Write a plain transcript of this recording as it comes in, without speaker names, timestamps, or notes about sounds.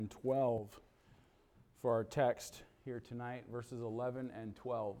and 12 for our text here tonight, verses 11 and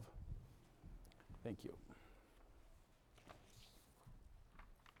 12. Thank you.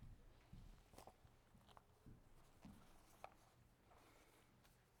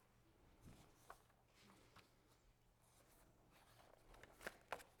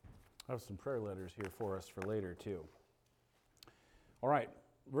 I have some prayer letters here for us for later, too. All right,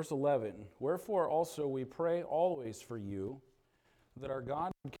 verse 11. Wherefore also we pray always for you, that our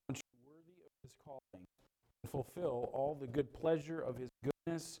God would count you worthy of his calling, and fulfill all the good pleasure of his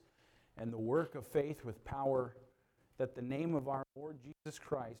goodness and the work of faith with power, that the name of our Lord Jesus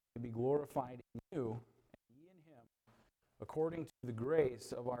Christ may be glorified in you, and ye in him, according to the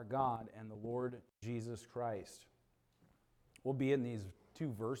grace of our God and the Lord Jesus Christ. We'll be in these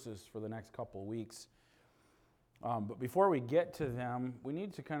two verses for the next couple of weeks. But before we get to them, we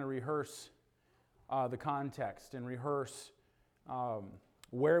need to kind of rehearse the context and rehearse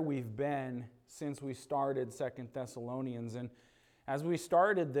where we've been since we started 2 Thessalonians. And as we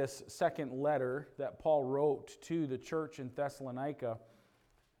started this second letter that Paul wrote to the church in Thessalonica,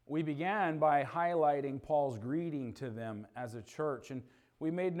 we began by highlighting Paul's greeting to them as a church. And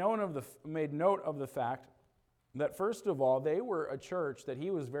we made note of the fact that, first of all, they were a church that he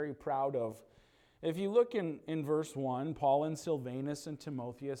was very proud of. If you look in verse 1, Paul and Silvanus and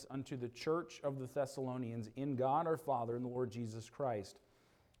Timotheus unto the church of the Thessalonians in God our Father and the Lord Jesus Christ.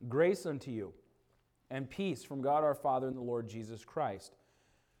 Grace unto you and peace from God our Father and the Lord Jesus Christ.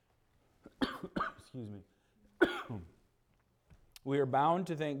 Excuse me. We are bound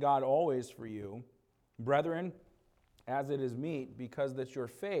to thank God always for you, brethren, as it is meet, because that your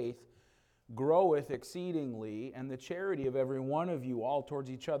faith groweth exceedingly, and the charity of every one of you all towards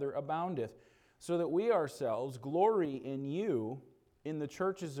each other aboundeth, so that we ourselves glory in you in the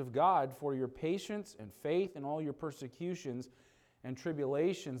churches of God for your patience and faith and all your persecutions and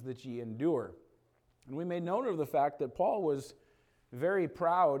tribulations that ye endure. And we made note of the fact that Paul was very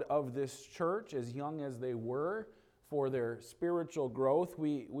proud of this church, as young as they were, for their spiritual growth.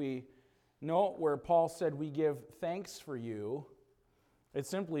 We note where Paul said, we give thanks for you. It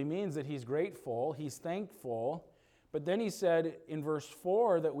simply means that he's grateful, he's thankful. But then he said in verse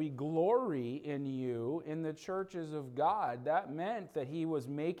 4 that we glory in you in the churches of God. That meant that he was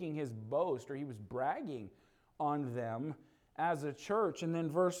making his boast, or he was bragging on them as a church. And then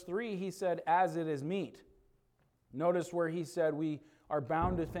verse 3, he said, as it is meet. Notice where he said, we are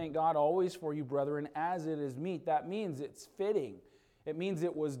bound to thank God always for you, brethren, as it is meet. That means it's fitting. It means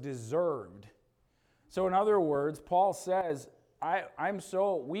it was deserved. So in other words, Paul says,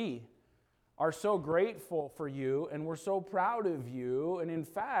 we are so grateful for you, and we're so proud of you. And in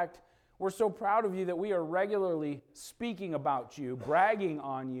fact, we're so proud of you that we are regularly speaking about you, bragging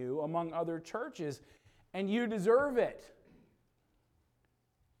on you among other churches, and you deserve it.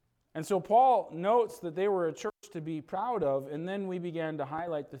 And so Paul notes that they were a church to be proud of, and then we began to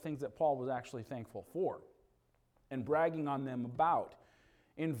highlight the things that Paul was actually thankful for and bragging on them about.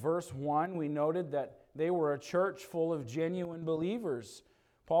 In verse 1, we noted that they were a church full of genuine believers.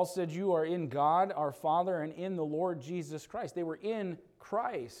 Paul said, you are in God, our Father, and in the Lord Jesus Christ. They were in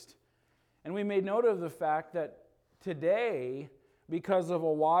Christ. And we made note of the fact that today, because of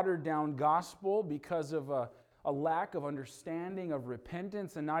a watered-down gospel, because of a lack of understanding of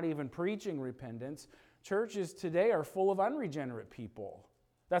repentance and not even preaching repentance, churches today are full of unregenerate people.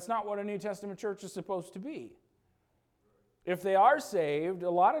 That's not what a New Testament church is supposed to be. If they are saved, a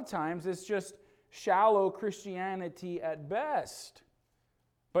lot of times it's just shallow Christianity at best.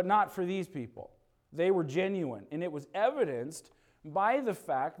 But not for these people. They were genuine. And it was evidenced by the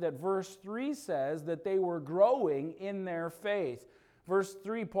fact that verse 3 says that they were growing in their faith. Verse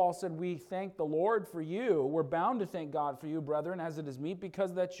 3, Paul said, we thank the Lord for you. We're bound to thank God for you, brethren, as it is meet,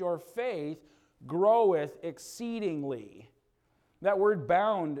 because that your faith groweth exceedingly. That word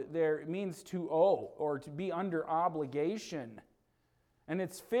bound there means to owe, or to be under obligation. And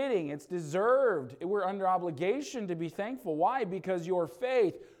it's fitting, it's deserved. We're under obligation to be thankful. Why? Because your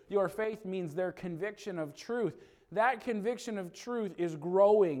faith means their conviction of truth. That conviction of truth is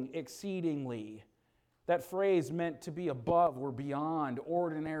growing exceedingly. That phrase meant to be above or beyond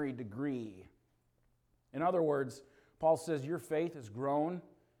ordinary degree. In other words, Paul says your faith has grown.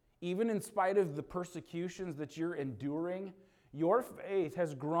 Even in spite of the persecutions that you're enduring, your faith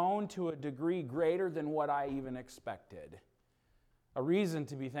has grown to a degree greater than what I even expected. A reason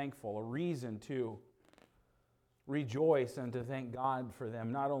to be thankful, a reason to rejoice and to thank God for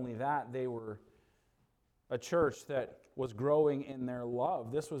them. Not only that, they were a church that was growing in their love.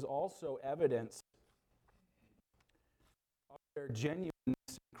 This was also evidence of their genuineness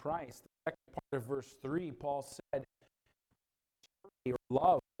in Christ. The second part of verse 3, Paul said, or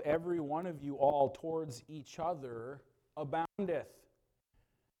love every one of you all towards each other aboundeth.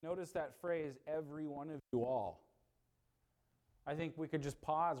 Notice that phrase, every one of you all. I think we could just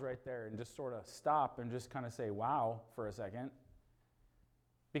pause right there and just sort of stop and just kind of say, wow, for a second.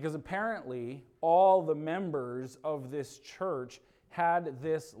 Because apparently, all the members of this church had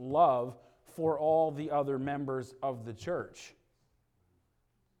this love for all the other members of the church.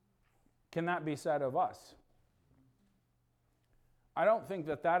 Can that be said of us? I don't think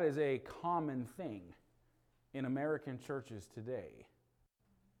that that is a common thing in American churches today.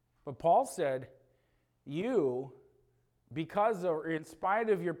 But Paul said, you, because or in spite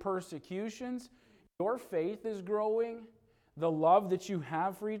of your persecutions, your faith is growing. The love that you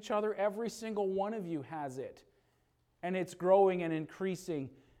have for each other, every single one of you has it. And it's growing and increasing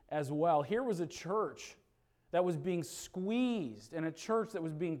as well. Here was a church that was being squeezed and a church that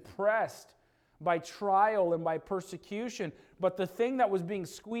was being pressed by trial and by persecution. But the thing that was being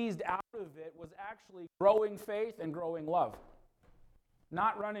squeezed out of it was actually growing faith and growing love.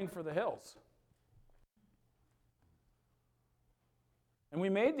 Not running for the hills. And we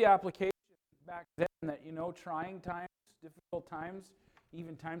made the application back then that, trying times, difficult times,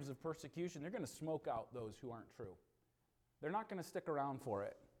 even times of persecution, they're going to smoke out those who aren't true. They're not going to stick around for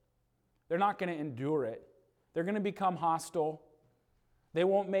it. They're not going to endure it. They're going to become hostile. They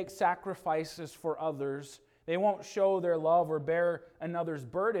won't make sacrifices for others. They won't show their love or bear another's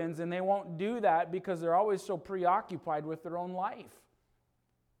burdens, and they won't do that because they're always so preoccupied with their own life.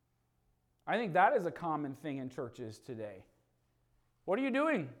 I think that is a common thing in churches today. What are you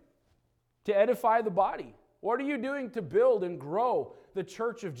doing to edify the body? What are you doing to build and grow the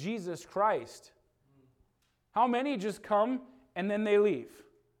church of Jesus Christ? How many just come and then they leave?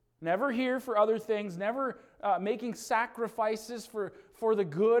 Never here for other things, never making sacrifices for the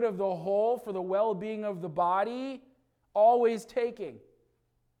good of the whole, for the well-being of the body, always taking.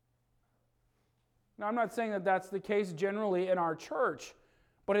 Now, I'm not saying that that's the case generally in our church,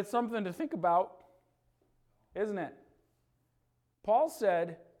 but it's something to think about, isn't it? Paul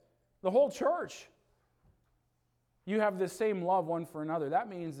said, the whole church, you have this same love one for another. That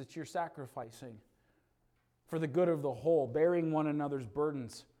means that you're sacrificing for the good of the whole, bearing one another's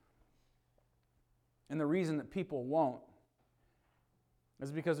burdens. And the reason that people won't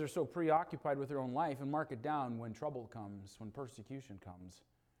is because they're so preoccupied with their own life. And mark it down, when trouble comes, when persecution comes,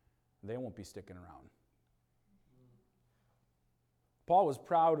 they won't be sticking around. Paul was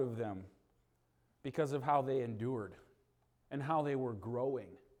proud of them because of how they endured and how they were growing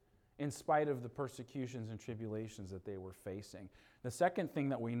in spite of the persecutions and tribulations that they were facing. The second thing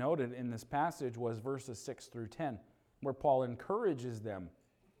that we noted in this passage was verses 6 through 10, where Paul encourages them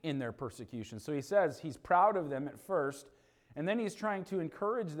in their persecution. So he says he's proud of them at first, and then he's trying to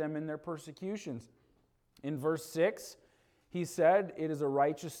encourage them in their persecutions. In verse 6, he said, "It is a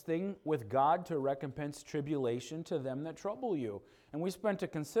righteous thing with God to recompense tribulation to them that trouble you." And we spent a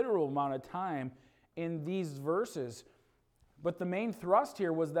considerable amount of time in these verses. But the main thrust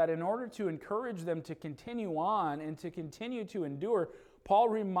here was that in order to encourage them to continue on and to continue to endure, Paul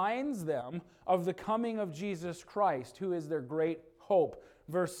reminds them of the coming of Jesus Christ, who is their great hope.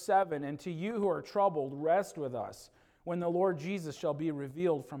 Verse 7, "And to you who are troubled, rest with us, when the Lord Jesus shall be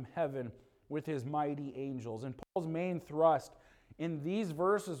revealed from heaven with his mighty angels." And Paul's main thrust in these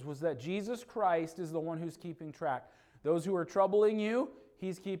verses was that Jesus Christ is the one who's keeping track. Those who are troubling you,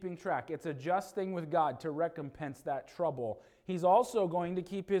 he's keeping track. It's a just thing with God to recompense that trouble. He's also going to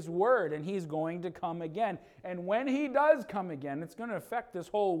keep his word, and he's going to come again. And when he does come again, it's going to affect this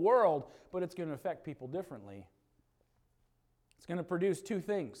whole world, but it's going to affect people differently. It's going to produce two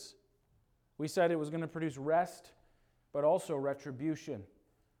things. We said it was going to produce rest, but also retribution.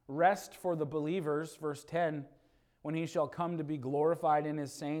 Rest for the believers, verse 10, "When he shall come to be glorified in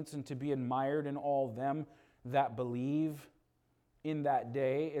his saints and to be admired in all them that believe in that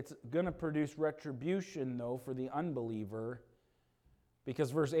day." It's going to produce retribution, though, for the unbeliever, because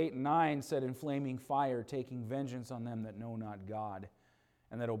verse 8 and 9 said, "In flaming fire, taking vengeance on them that know not God,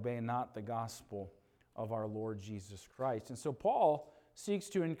 and that obey not the gospel of our Lord Jesus Christ." And so Paul seeks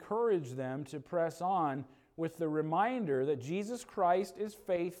to encourage them to press on with the reminder that Jesus Christ is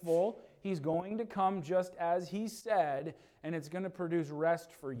faithful. He's going to come just as he said, and it's going to produce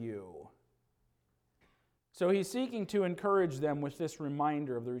rest for you. So he's seeking to encourage them with this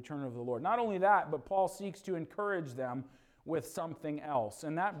reminder of the return of the Lord. Not only that, but Paul seeks to encourage them with something else.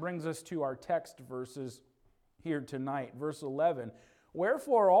 And that brings us to our text verses here tonight. Verse 11,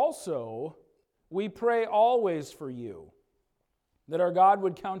 "Wherefore also we pray always for you, that our God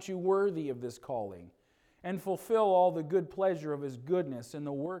would count you worthy of this calling, and fulfill all the good pleasure of his goodness in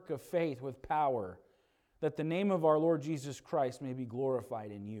the work of faith with power, that the name of our Lord Jesus Christ may be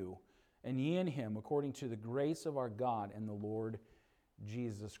glorified in you, and ye in him, according to the grace of our God and the Lord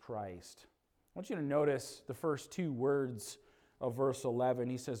Jesus Christ. I want you to notice the first two words of verse 11.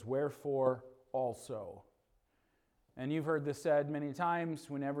 He says, wherefore also. And you've heard this said many times.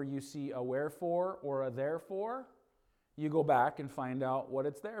 Whenever you see a wherefore or a therefore, you go back and find out what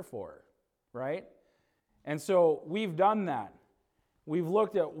it's there for, right? And so we've done that. We've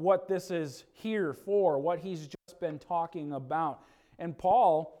looked at what this is here for, what he's just been talking about. And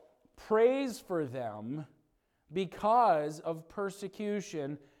Paul prays for them because of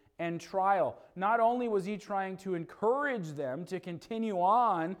persecution and trial. Not only was he trying to encourage them to continue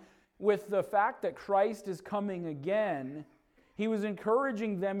on with the fact that Christ is coming again, he was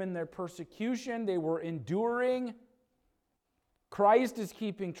encouraging them in their persecution. They were enduring. Christ is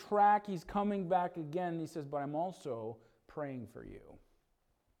keeping track. He's coming back again. He says, but I'm also praying for you.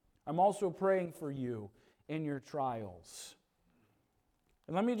 I'm also praying for you in your trials.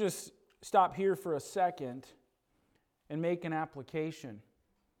 And let me just stop here for a second and make an application.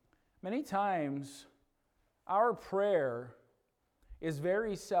 Many times, our prayer is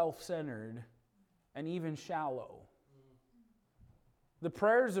very self-centered and even shallow. The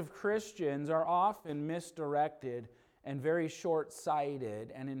prayers of Christians are often misdirected and very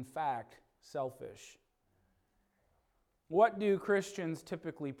short-sighted and, in fact, selfish. What do Christians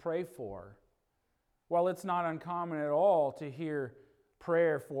typically pray for? Well, it's not uncommon at all to hear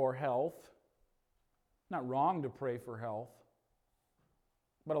prayer for health. Not wrong to pray for health.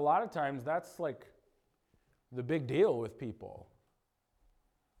 But a lot of times that's like the big deal with people.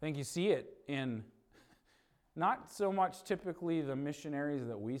 I think you see it in not so much typically the missionaries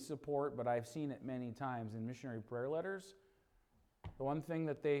that we support, but I've seen it many times in missionary prayer letters. The one thing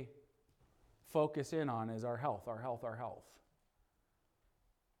that they focus in on is our health, our health, our health.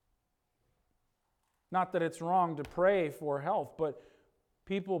 Not that it's wrong to pray for health, but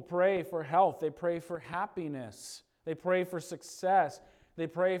people pray for health. They pray for happiness. They pray for success. They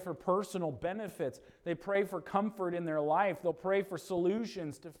pray for personal benefits. They pray for comfort in their life. They'll pray for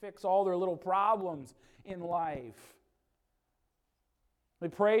solutions to fix all their little problems in life. They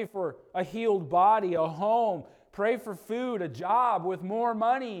pray for a healed body, a home. Pray for food, a job with more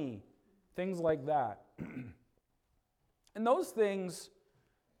money. Things like that. And those things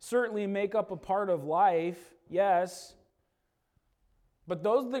certainly make up a part of life, yes. But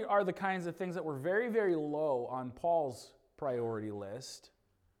those are the kinds of things that were very, very low on Paul's priority list.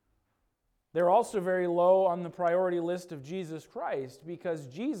 They're also very low on the priority list of Jesus Christ, because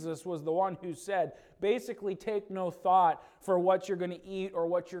Jesus was the one who said, basically, take no thought for what you're going to eat or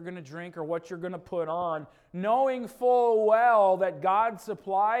what you're going to drink or what you're going to put on, knowing full well that God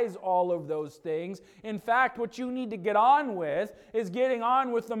supplies all of those things. In fact, what you need to get on with is getting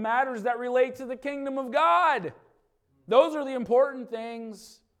on with the matters that relate to the kingdom of God. Those are the important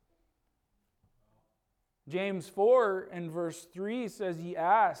things. James 4 and verse 3 says, ye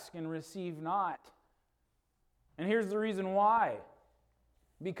ask and receive not. And here's the reason why.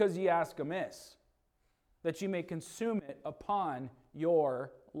 Because ye ask amiss, that ye may consume it upon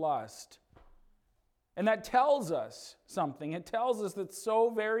your lust. And that tells us something. It tells us that so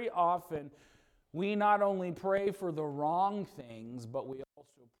very often we not only pray for the wrong things, but we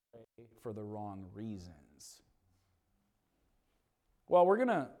also pray for the wrong reasons. Well, we're going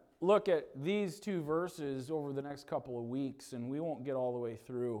to look at these two verses over the next couple of weeks, and we won't get all the way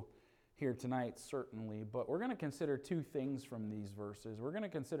through here tonight, certainly, but we're going to consider two things from these verses. We're going to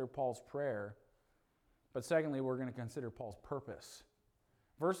consider Paul's prayer, but secondly, we're going to consider Paul's purpose.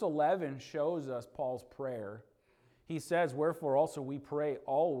 Verse 11 shows us Paul's prayer. He says, wherefore also we pray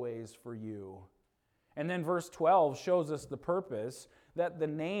always for you. And then verse 12 shows us the purpose, that the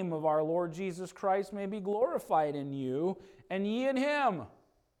name of our Lord Jesus Christ may be glorified in you, and ye in him.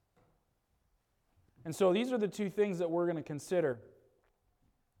 And so these are the two things that we're going to consider.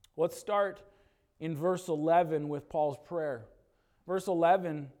 Let's start in verse 11 with Paul's prayer. Verse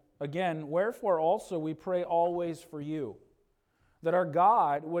 11, again, wherefore also we pray always for you, that our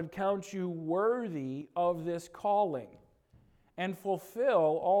God would count you worthy of this calling, and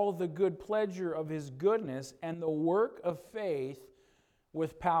fulfill all the good pleasure of his goodness and the work of faith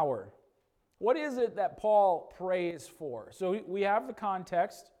with power. What is it that Paul prays for? So we have the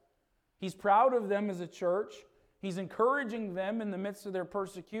context. He's proud of them as a church. He's encouraging them in the midst of their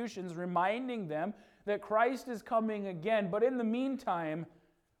persecutions, reminding them that Christ is coming again. But in the meantime,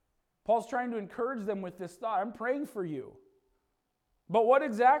 Paul's trying to encourage them with this thought. I'm praying for you. But what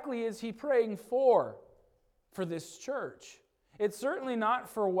exactly is he praying for this church? It's certainly not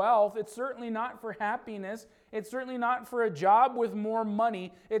for wealth. It's certainly not for happiness. It's certainly not for a job with more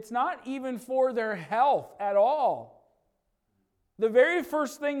money. It's not even for their health at all. The very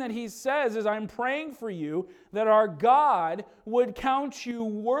first thing that he says is, I'm praying for you that our God would count you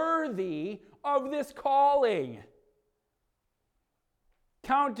worthy of this calling.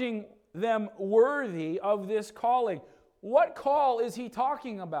 Counting them worthy of this calling. What call is he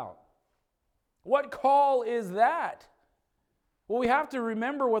talking about? What call is that? Well, we have to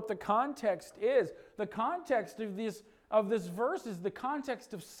remember what the context is. The context of this verse is the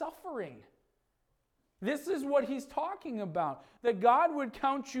context of suffering. This is what he's talking about, that God would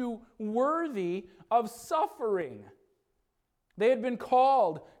count you worthy of suffering. They had been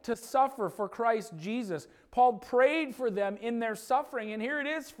called to suffer for Christ Jesus. Paul prayed for them in their suffering. And here it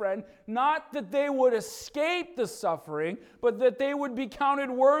is, friend, not that they would escape the suffering, but that they would be counted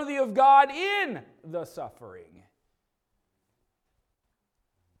worthy of God in the suffering.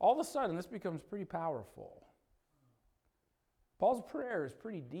 All of a sudden, this becomes pretty powerful. Paul's prayer is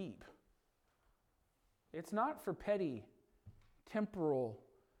pretty deep. It's not for petty temporal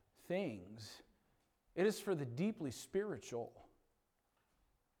things. It is for the deeply spiritual.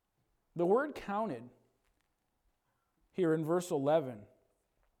 The word counted here in verse 11,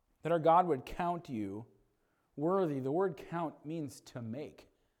 that our God would count you worthy. The word count means to make.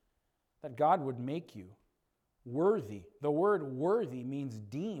 That God would make you worthy. The word worthy means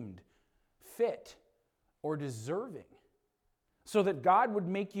deemed, fit, or deserving. So that God would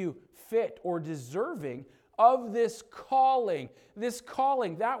make you fit or deserving of this calling. This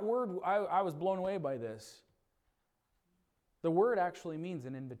calling, that word, I was blown away by this. The word actually means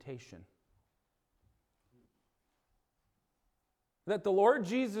an invitation. That the Lord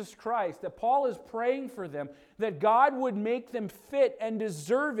Jesus Christ, that Paul is praying for them, that God would make them fit and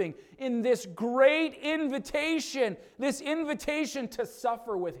deserving in this great invitation, this invitation to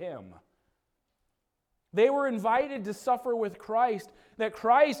suffer with Him. They were invited to suffer with Christ, that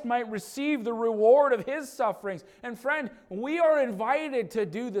Christ might receive the reward of His sufferings. And friend, we are invited to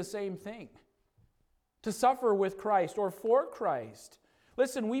do the same thing, to suffer with Christ or for Christ.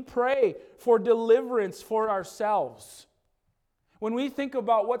 Listen, we pray for deliverance for ourselves. When we think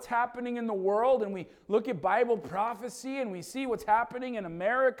about what's happening in the world and we look at Bible prophecy and we see what's happening in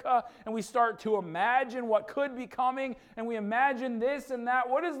America and we start to imagine what could be coming and we imagine this and that,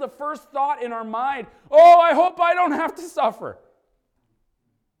 what is the first thought in our mind? Oh, I hope I don't have to suffer.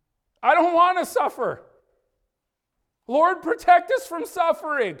 I don't want to suffer. Lord, protect us from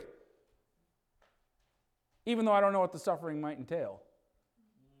suffering. Even though I don't know what the suffering might entail.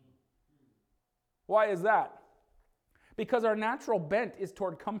 Why is that? Because our natural bent is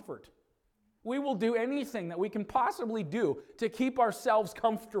toward comfort. We will do anything that we can possibly do to keep ourselves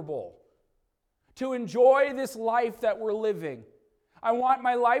comfortable, to enjoy this life that we're living. I want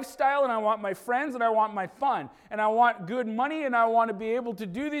my lifestyle, and I want my friends, and I want my fun, and I want good money, and I want to be able to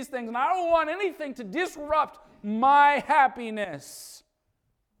do these things, and I don't want anything to disrupt my happiness.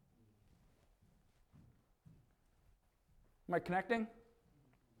 Am I connecting?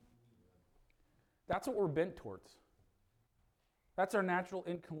 That's what we're bent towards. That's our natural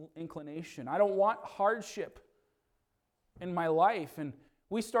inclination. I don't want hardship in my life. And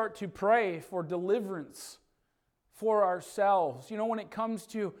we start to pray for deliverance for ourselves. You know, when it comes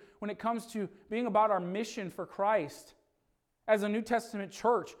to being about our mission for Christ, as a New Testament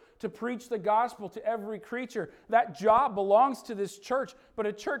church, to preach the gospel to every creature, that job belongs to this church, but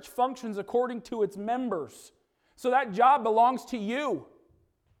a church functions according to its members. So that job belongs to you.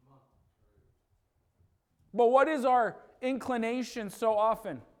 But what is our inclination so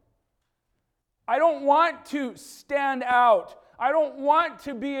often? I don't want to stand out. I don't want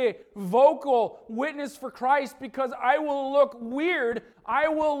to be a vocal witness for Christ because I will look weird. I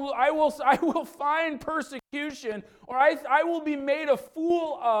will find persecution, or I will be made a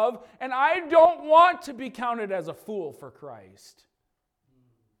fool of, and I don't want to be counted as a fool for Christ.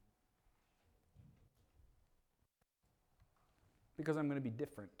 Because I'm going to be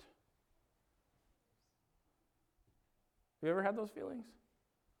different. Have you ever had those feelings?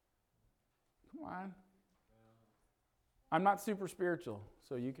 Come on. I'm not super spiritual,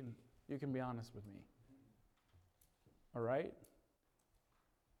 so you can be honest with me. All right?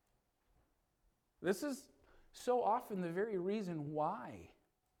 This is so often the very reason why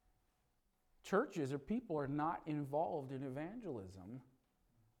churches or people are not involved in evangelism.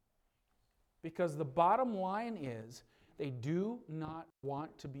 Because the bottom line is they do not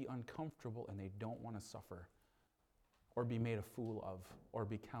want to be uncomfortable and they don't want to suffer or be made a fool of, or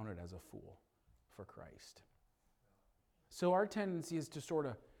be counted as a fool for Christ. So our tendency is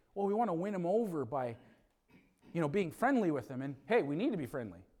to we want to win them over by being friendly with them. And hey, we need to be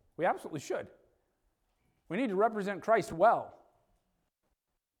friendly. We absolutely should. We need to represent Christ well.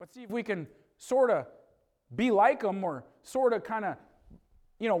 But see if we can sort of be like them, or sort of kind of,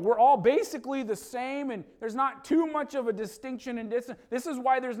 we're all basically the same, and there's not too much of a distinction and distance. This is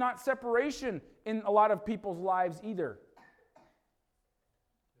why there's not separation in a lot of people's lives either.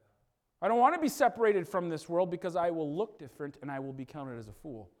 I don't want to be separated from this world because I will look different and I will be counted as a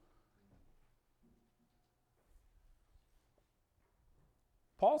fool.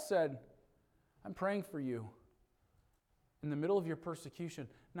 Paul said, I'm praying for you in the middle of your persecution,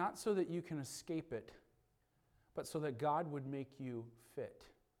 not so that you can escape it, but so that God would make you fit.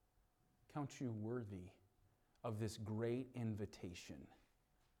 Count you worthy of this great invitation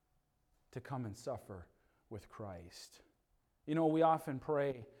to come and suffer with Christ. We often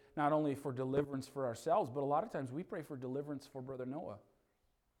pray not only for deliverance for ourselves, but a lot of times we pray for deliverance for Brother Noah.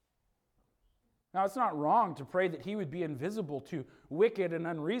 Now, it's not wrong to pray that he would be invisible to wicked and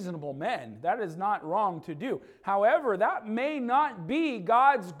unreasonable men. That is not wrong to do. However, that may not be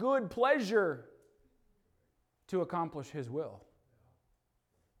God's good pleasure to accomplish His will.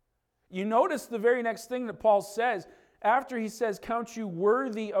 You notice the very next thing that Paul says, after he says, count you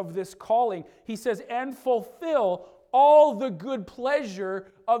worthy of this calling, he says, and fulfill all the good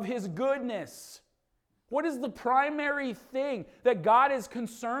pleasure of His goodness. What is the primary thing that God is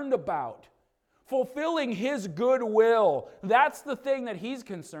concerned about? Fulfilling His good will. That's the thing that He's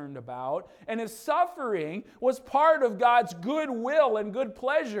concerned about. And if suffering was part of God's good will and good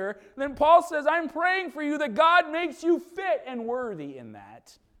pleasure, then Paul says, I'm praying for you that God makes you fit and worthy in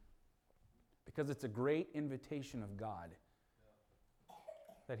that. Because it's a great invitation of God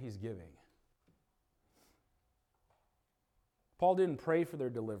that He's giving. Paul didn't pray for their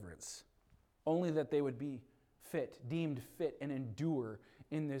deliverance, only that they would be fit, deemed fit, and endure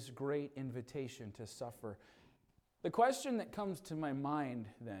in this great invitation to suffer. The question that comes to my mind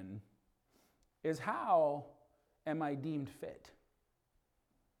then is, how am I deemed fit?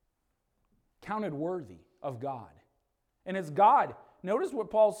 Counted worthy of God. And it's God. Notice what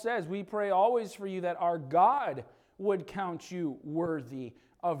Paul says. We pray always for you that our God would count you worthy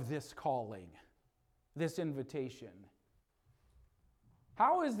of this calling, this invitation.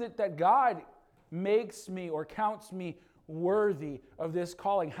 How is it that God makes me or counts me worthy of this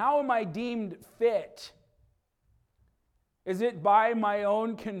calling? How am I deemed fit? Is it by my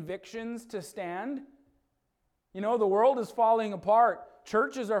own convictions to stand? The world is falling apart.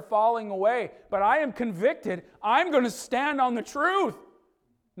 Churches are falling away. But I am convicted. I'm going to stand on the truth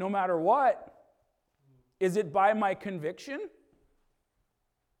no matter what. Is it by my conviction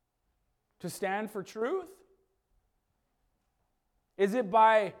to stand for truth? Is it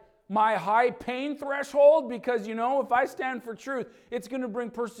by my high pain threshold? Because, if I stand for truth, it's going to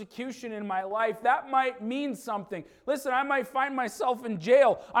bring persecution in my life. That might mean something. Listen, I might find myself in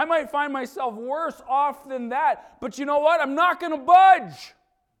jail. I might find myself worse off than that. But you know what? I'm not going to budge.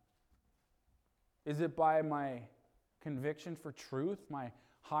 Is it by my conviction for truth, my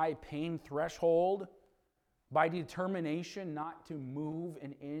high pain threshold, by determination not to move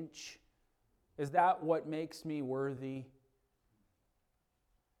an inch? Is that what makes me worthy?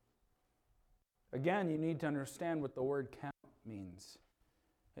 Again, you need to understand what the word count means.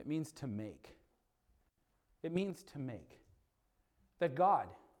 It means to make. It means to make. That God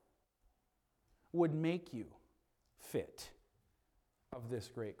would make you fit of this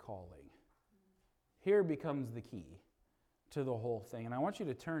great calling. Here becomes the key to the whole thing. And I want you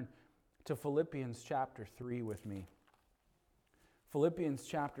to turn to Philippians chapter 3 with me. Philippians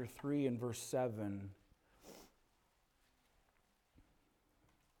chapter 3 and verse 7.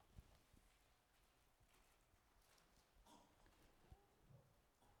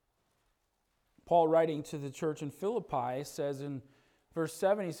 Paul, writing to the church in Philippi, says in verse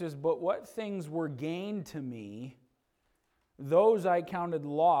 7, he says, but what things were gained to me, those I counted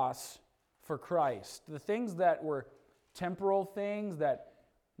loss for Christ. The things that were temporal things that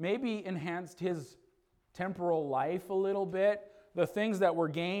maybe enhanced his temporal life a little bit, the things that were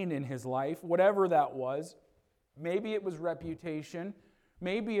gained in his life, whatever that was. Maybe it was reputation,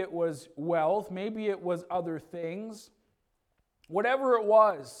 maybe it was wealth, maybe it was other things. Whatever it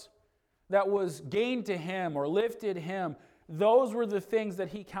was that was gained to him or lifted him, those were the things that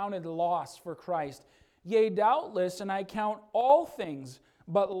he counted loss for Christ. Yea, doubtless, and I count all things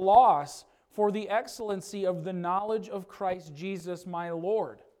but loss for the excellency of the knowledge of Christ Jesus my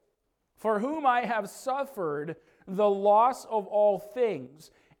Lord, for whom I have suffered the loss of all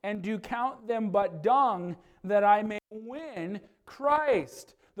things, and do count them but dung, that I may win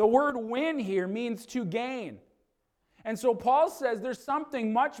Christ. The word win here means to gain. And so Paul says there's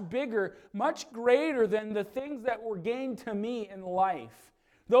something much bigger, much greater than the things that were gained to me in life.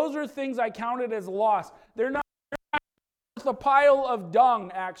 Those are things I counted as loss. They're not worth a pile of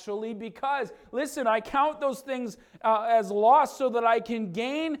dung, actually, because, listen, I count those things as loss so that I can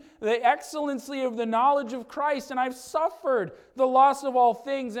gain the excellency of the knowledge of Christ. And I've suffered the loss of all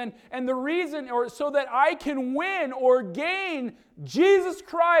things. And the reason, or so that I can win or gain Jesus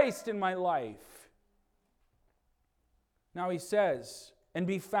Christ in my life. Now he says, and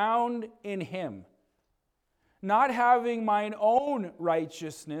be found in him, not having mine own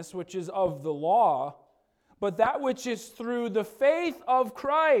righteousness, which is of the law, but that which is through the faith of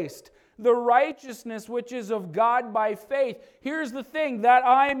Christ, the righteousness which is of God by faith. Here's the thing, that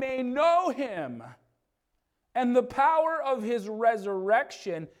I may know him, and the power of his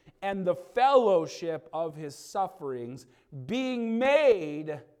resurrection, and the fellowship of his sufferings, being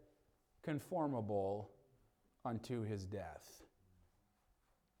made conformable unto his death.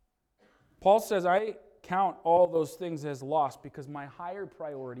 Paul says, I count all those things as lost because my higher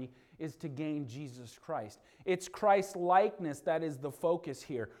priority is to gain Jesus Christ. It's Christ's likeness that is the focus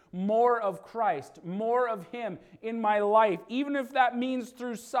here. More of Christ, more of him in my life, even if that means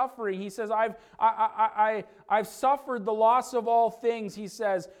through suffering. He says, I've suffered the loss of all things, he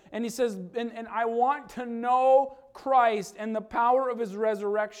says. And he says, and I want to know Christ and the power of his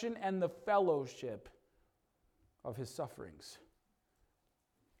resurrection and the fellowship of his sufferings,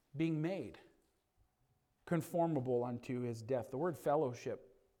 being made conformable unto his death. The word fellowship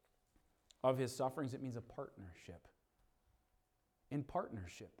of his sufferings, it means a partnership. In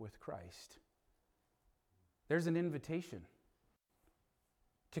partnership with Christ. There's an invitation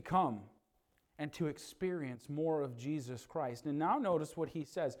to come and to experience more of Jesus Christ. And now notice what he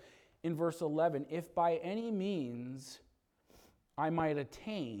says in verse 11, if by any means I might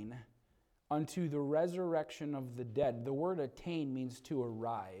attain unto the resurrection of the dead. The word attain means to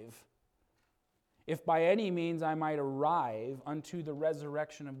arrive. If by any means I might arrive unto the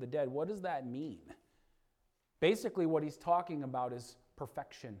resurrection of the dead. What does that mean? Basically, what he's talking about is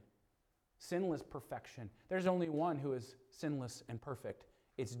perfection. Sinless perfection. There's only one who is sinless and perfect.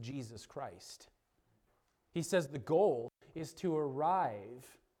 It's Jesus Christ. He says the goal is to arrive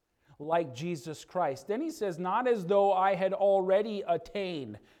like Jesus Christ. Then he says, not as though I had already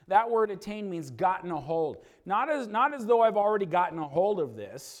attained. That word attain means gotten a hold. Not as though I've already gotten a hold of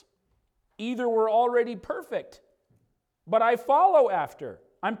this. Either we're already perfect, but I follow after.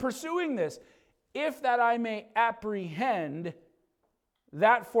 I'm pursuing this. If that I may apprehend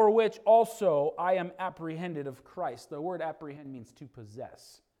that for which also I am apprehended of Christ. The word apprehend means to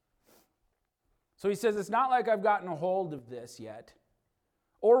possess. So he says, it's not like I've gotten a hold of this yet,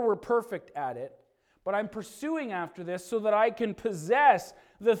 or we're perfect at it, but I'm pursuing after this so that I can possess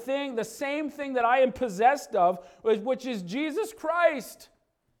the same thing that I am possessed of, which is Jesus Christ.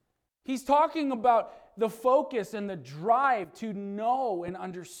 He's talking about the focus and the drive to know and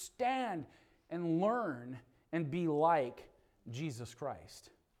understand and learn and be like Jesus Christ.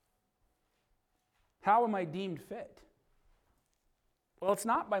 How am I deemed fit? Well, it's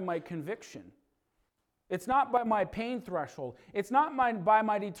not by my conviction. It's not by my pain threshold. It's not by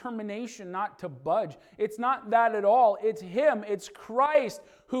my determination not to budge. It's not that at all. It's him. It's Christ.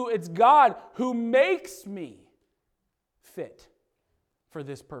 It's God who makes me fit for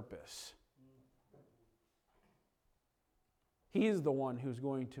this purpose. He is the one who's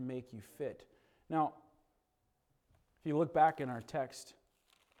going to make you fit. Now, if you look back in our text,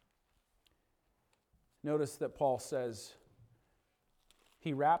 notice that Paul says,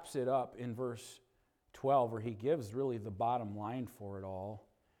 he wraps it up in verse 12, where he gives really the bottom line for it all,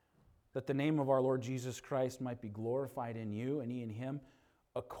 that the name of our Lord Jesus Christ might be glorified in you and ye in him,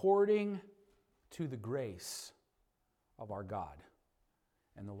 according to the grace of our God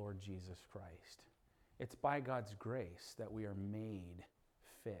and the Lord Jesus Christ. It's by God's grace that we are made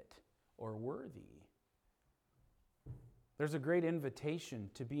fit or worthy. There's a great invitation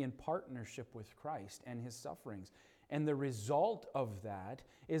to be in partnership with Christ and his sufferings. And the result of that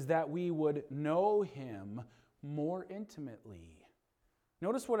is that we would know him more intimately.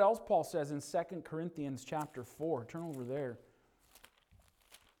 Notice what else Paul says in 2 Corinthians chapter 4. Turn over there.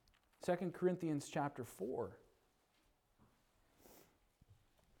 2 Corinthians chapter 4.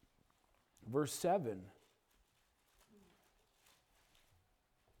 Verse 7.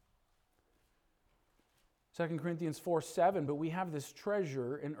 Second Corinthians 4:7, but we have this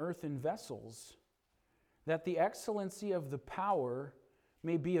treasure in earthen vessels, that the excellency of the power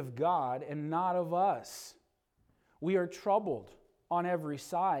may be of God and not of us. We are troubled on every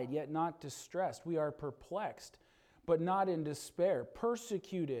side, yet not distressed. We are perplexed, but not in despair.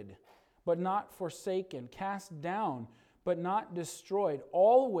 Persecuted, but not forsaken, cast down, but not destroyed,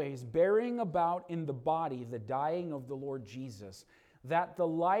 always bearing about in the body the dying of the Lord Jesus, that the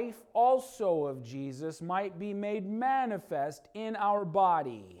life also of Jesus might be made manifest in our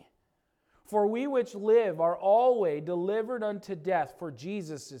body. For we which live are always delivered unto death for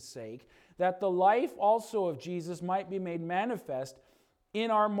Jesus' sake, that the life also of Jesus might be made manifest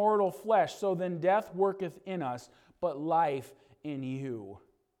in our mortal flesh. So then death worketh in us, but life in you.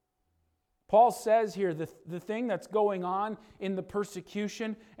 Paul says here the thing that's going on in the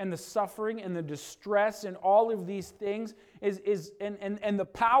persecution and the suffering and the distress and all of these things is the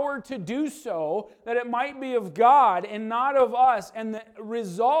power to do so, that it might be of God and not of us. And the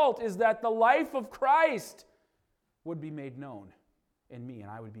result is that the life of Christ would be made known in me,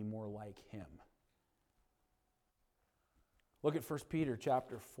 and I would be more like Him. Look at 1 Peter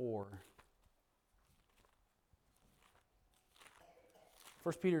chapter 4.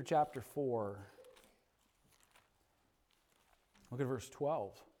 1 Peter chapter 4. Look at verse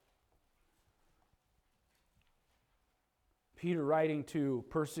 12. Peter writing to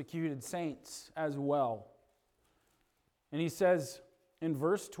persecuted saints as well. And he says in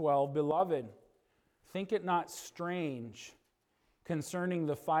verse 12, Beloved, think it not strange concerning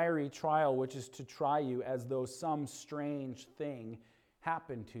the fiery trial which is to try you, as though some strange thing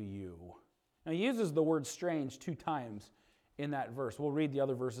happened to you. Now he uses the word strange 2 times in that verse. We'll read the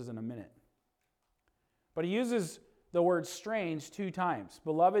other verses in a minute. But he uses the word strange 2 times.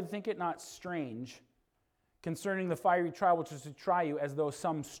 Beloved, think it not strange concerning the fiery trial which is to try you, as though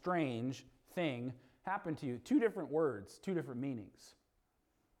some strange thing happened to you. 2 different words, 2 different meanings.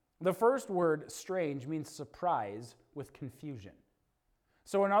 The first word, strange, means surprise with confusion.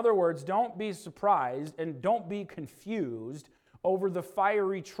 So in other words, don't be surprised and don't be confused over the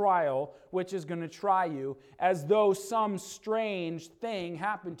fiery trial which is going to try you, as though some strange thing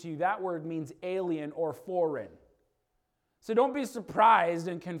happened to you. That word means alien or foreign. So don't be surprised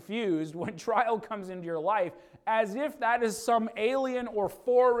and confused when trial comes into your life, as if that is some alien or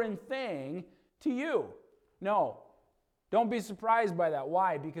foreign thing to you. No, don't be surprised by that.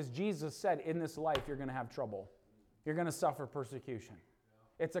 Why? Because Jesus said in this life you're going to have trouble. You're going to suffer persecution.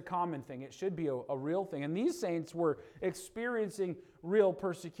 It's a common thing. It should be a real thing. And these saints were experiencing real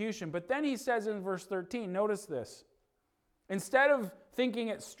persecution. But then he says in verse 13, notice this. Instead of thinking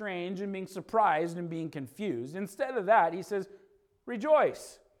it strange and being surprised and being confused, instead of that, he says,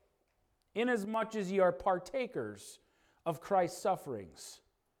 rejoice, inasmuch as ye are partakers of Christ's sufferings,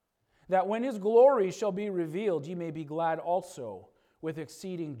 that when his glory shall be revealed, ye may be glad also with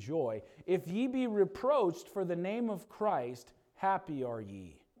exceeding joy. If ye be reproached for the name of Christ, happy are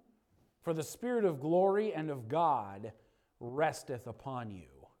ye, for the Spirit of glory and of God resteth upon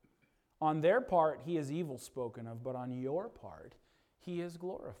you. On their part he is evil spoken of, but on your part he is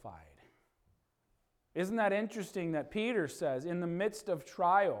glorified. Isn't that interesting that Peter says, in the midst of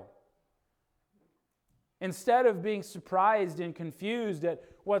trial, instead of being surprised and confused at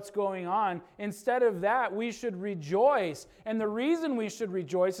what's going on, instead of that, we should rejoice. And the reason we should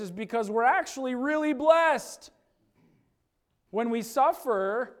rejoice is because we're actually really blessed. When we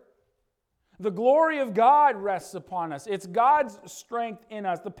suffer, the glory of God rests upon us. It's God's strength in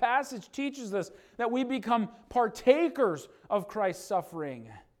us. The passage teaches us that we become partakers of Christ's suffering,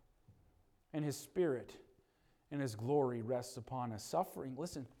 and His Spirit and His glory rests upon us. Suffering,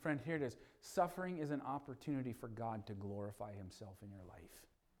 listen, friend, here it is. Suffering is an opportunity for God to glorify Himself in your life.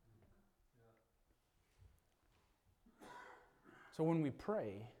 So when we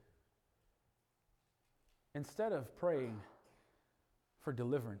pray, instead of praying for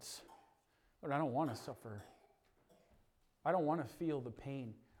deliverance, Lord, I don't want to suffer. I don't want to feel the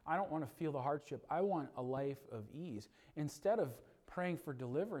pain. I don't want to feel the hardship. I want a life of ease. Instead of praying for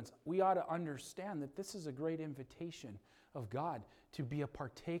deliverance, we ought to understand that this is a great invitation of God to be a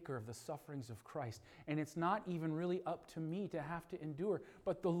partaker of the sufferings of Christ. And it's not even really up to me to have to endure,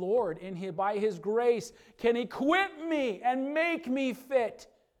 but the Lord, by His grace, can equip me and make me fit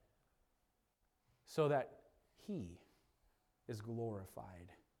so that He is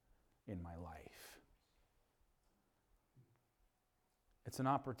glorified in my life. It's an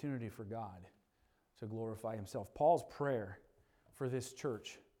opportunity for God to glorify Himself. Paul's prayer for this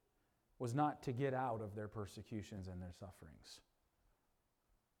church was not to get out of their persecutions and their sufferings,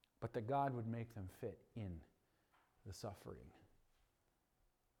 but that God would make them fit in the suffering.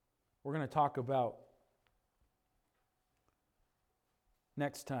 We're going to talk about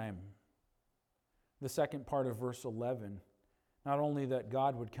next time the second part of verse 11. Not only that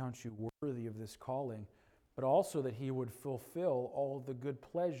God would count you worthy of this calling, but also that He would fulfill all the good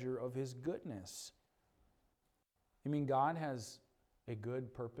pleasure of His goodness. You mean God has a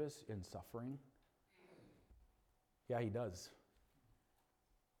good purpose in suffering? Yeah, he does.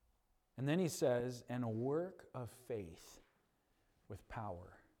 And then he says, and a work of faith with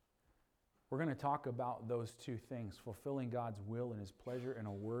power. We're going to talk about those two things, fulfilling God's will and his pleasure, and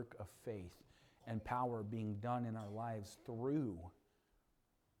a work of faith and power being done in our lives through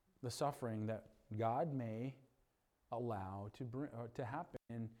the suffering that God may allow to happen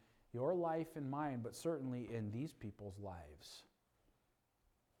in your life and mine, but certainly in these people's lives.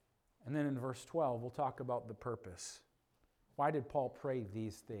 And then in verse 12, we'll talk about the purpose. Why did Paul pray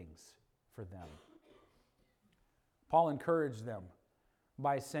these things for them? Paul encouraged them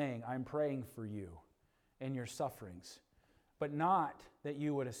by saying, I'm praying for you in your sufferings, but not that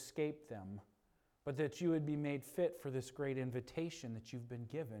you would escape them, but that you would be made fit for this great invitation that you've been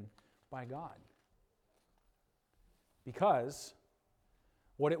given by God. Because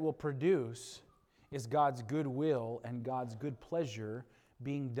what it will produce is God's good will and God's good pleasure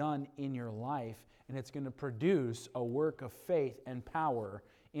being done in your life, and it's going to produce a work of faith and power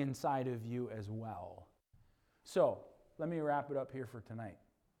inside of you as well. So, let me wrap it up here for tonight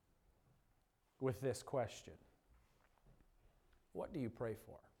with this question. What do you pray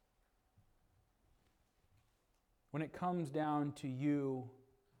for? When it comes down to you,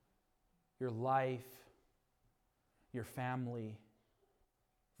 your life, your family,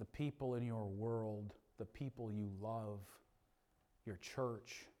 the people in your world, the people you love, your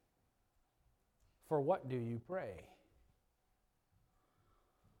church, for what do you pray?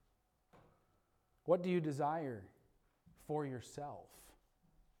 What do you desire for yourself?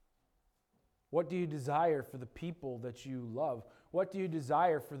 What do you desire for the people that you love? What do you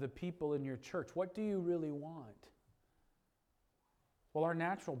desire for the people in your church? What do you really want? Well, our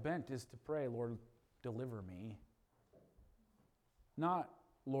natural bent is to pray, Lord, deliver me. Not,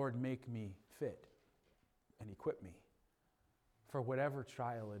 Lord, make me fit and equip me for whatever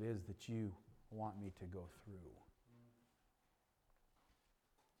trial it is that you want me to go through.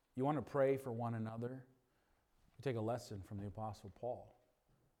 You want to pray for one another? You take a lesson from the Apostle Paul.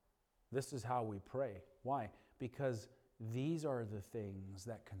 This is how we pray. Why? Because these are the things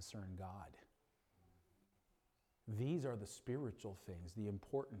that concern God. These are the spiritual things, the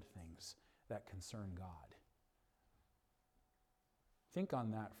important things that concern God. Think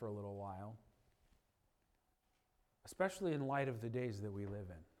on that for a little while, especially in light of the days that we live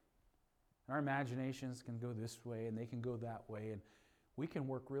in. Our imaginations can go this way and they can go that way, and we can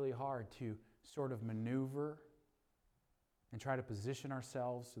work really hard to sort of maneuver and try to position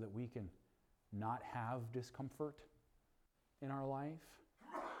ourselves so that we can not have discomfort in our life.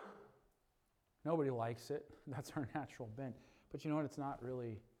 Nobody likes it. That's our natural bent. But you know what? It's not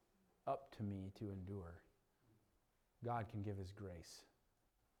really up to me to endure. God can give his grace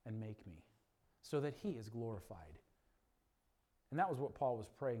and make me so that he is glorified. And that was what Paul was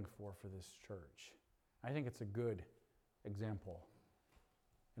praying for this church. I think it's a good example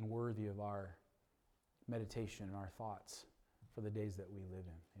and worthy of our meditation and our thoughts for the days that we live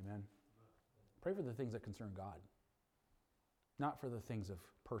in. Amen? Pray for the things that concern God, not for the things of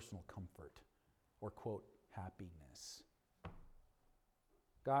personal comfort or, quote, happiness.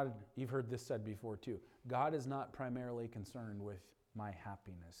 God, you've heard this said before too, God is not primarily concerned with my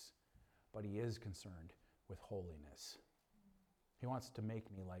happiness, but he is concerned with holiness. He wants to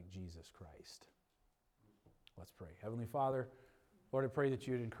make me like Jesus Christ. Let's pray. Heavenly Father, Lord, I pray that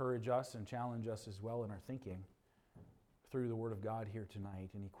you'd encourage us and challenge us as well in our thinking through the Word of God here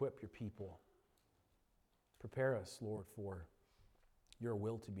tonight, and equip your people. Prepare us, Lord, for your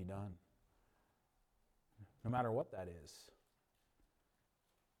will to be done. No matter what that is,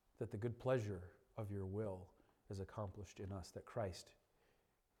 that the good pleasure of your will is accomplished in us, that Christ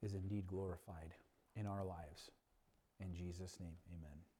is indeed glorified in our lives. In Jesus' name, amen.